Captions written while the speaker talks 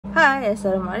Hi,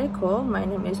 Assalamualaikum. My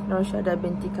name is Norshada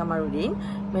binti Kamarudin.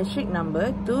 Matric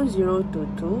number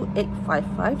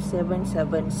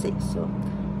 2022855776. So,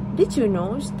 did you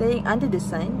know staying under the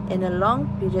sun in a long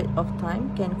period of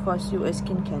time can cause you a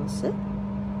skin cancer?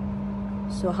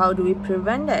 So, how do we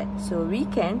prevent that? So, we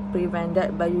can prevent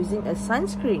that by using a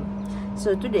sunscreen.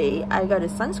 So, today I got a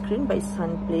sunscreen by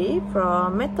Sunplay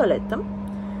from Mentholatum.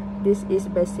 This is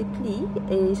basically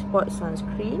a sport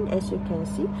sunscreen. As you can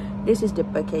see, this is the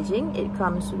packaging. It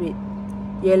comes with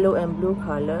yellow and blue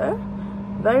color.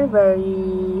 Very bright.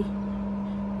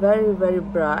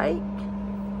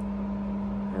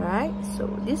 Alright, so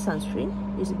this sunscreen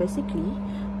is basically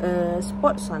a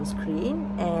sport sunscreen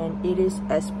and it is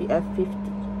SPF 50.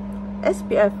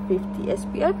 SPF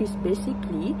is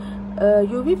basically a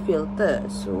UV filter.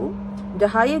 So the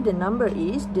higher the number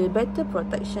is, the better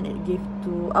protection it gives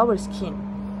to our skin.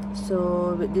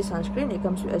 So with this sunscreen, it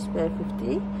comes with SPF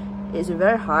 50. It's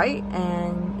very high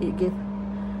and it gives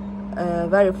a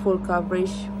very full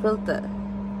coverage filter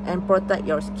and protect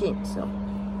your skin. So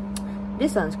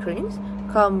these sunscreens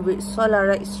come with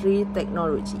Solarite 3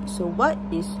 technology. So what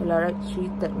is Solarite 3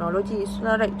 technology?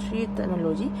 Solarite 3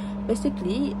 technology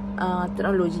basically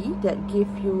technology that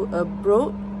gives you a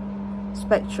broad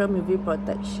spectrum UV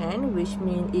protection, which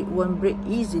means it won't break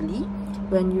easily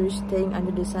when you're staying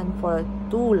under the sun for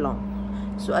too long.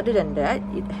 So other than that,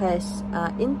 it has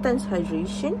intense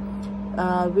hydration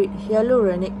with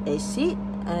hyaluronic acid,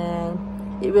 and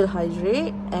it will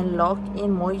hydrate and lock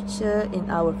in moisture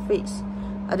in our face.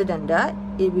 Other than that,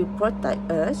 it will protect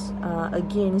us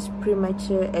against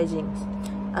premature aging.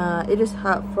 It is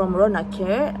hard from Rona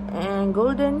Care and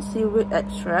golden seaweed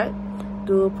extract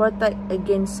to protect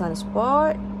against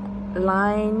sunspot,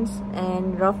 lines,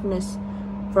 and roughness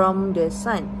from the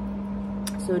sun.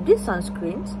 So these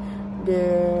sunscreens,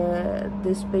 the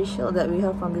special that we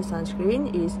have from the sunscreen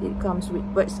is it comes with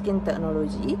wet skin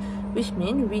technology, which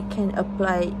means we can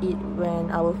apply it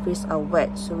when our face are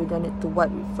wet. So we don't need to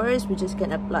wipe it first, we just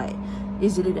can apply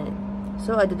easily then.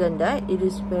 So other than that, it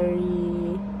is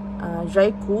very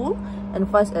dry cool and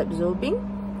fast absorbing,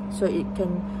 so it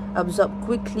can absorb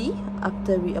quickly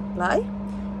after we apply,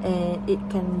 and it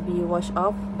can be washed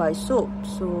off by soap,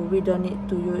 so we don't need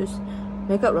to use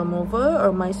makeup remover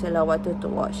or micellar water to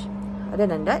wash. Other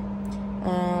than that,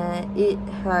 it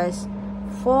has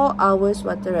 4 hours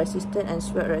water resistant and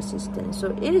sweat resistant,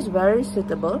 so it is very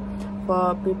suitable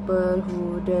for people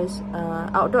who does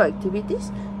outdoor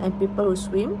activities and people who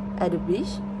swim at the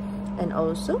beach. And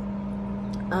also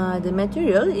the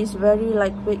material is very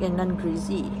lightweight and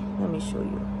non-greasy. Let me show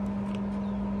you.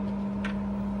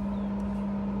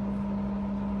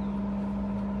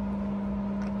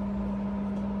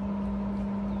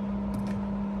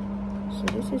 So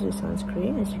this is the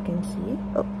sunscreen, as you can see.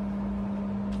 Oh,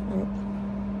 right.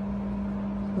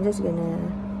 I'm just gonna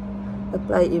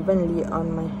apply evenly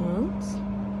on my hands.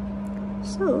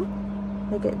 So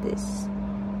look at this.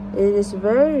 It is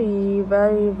very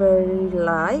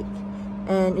light,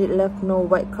 and it left no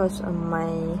white cast on my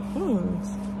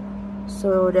hands,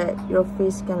 so that your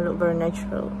face can look very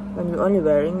natural when you're only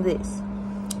wearing this.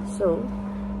 So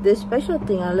the special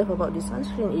thing I love about this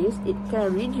sunscreen is it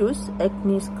can reduce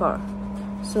acne scar.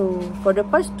 So for the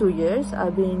past 2 years,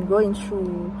 I've been going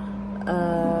through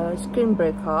skin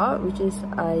breakout, which is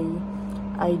I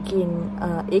gain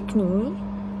acne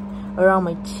around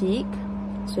my cheek.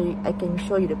 So I can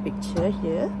show you the picture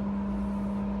here.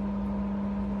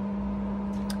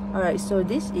 Alright, so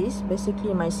this is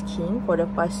basically my skin for the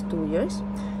past 2 years,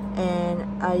 and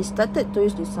I started to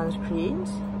use these sunscreens.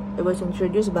 It was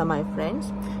introduced by my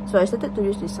friends, so I started to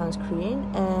use this sunscreen,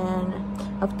 and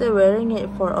after wearing it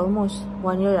for almost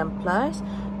 1 year and plus,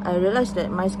 I realized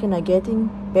that my skin are getting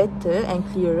better and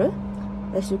clearer.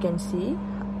 As you can see,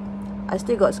 I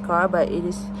still got scar, but it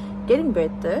is getting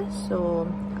better, so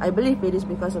I believe it is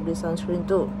because of the sunscreen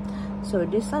too. So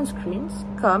this sunscreens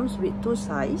comes with 2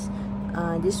 sizes.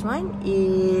 This one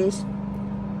is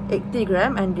 80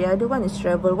 gram and the other one is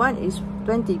travel one is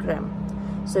 20 gram.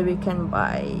 So we can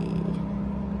buy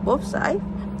both sides,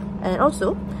 and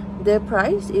also the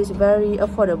price is very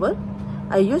affordable.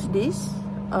 I use this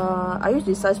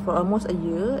size for almost a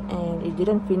year and it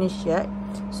didn't finish yet,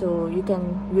 so you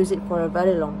can use it for a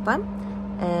very long time,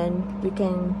 and we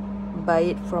can buy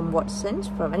it from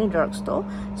Watsons, from any drugstore.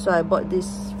 So I bought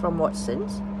this from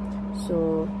Watsons,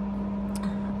 so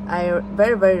I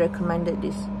very recommended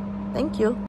this. Thank you.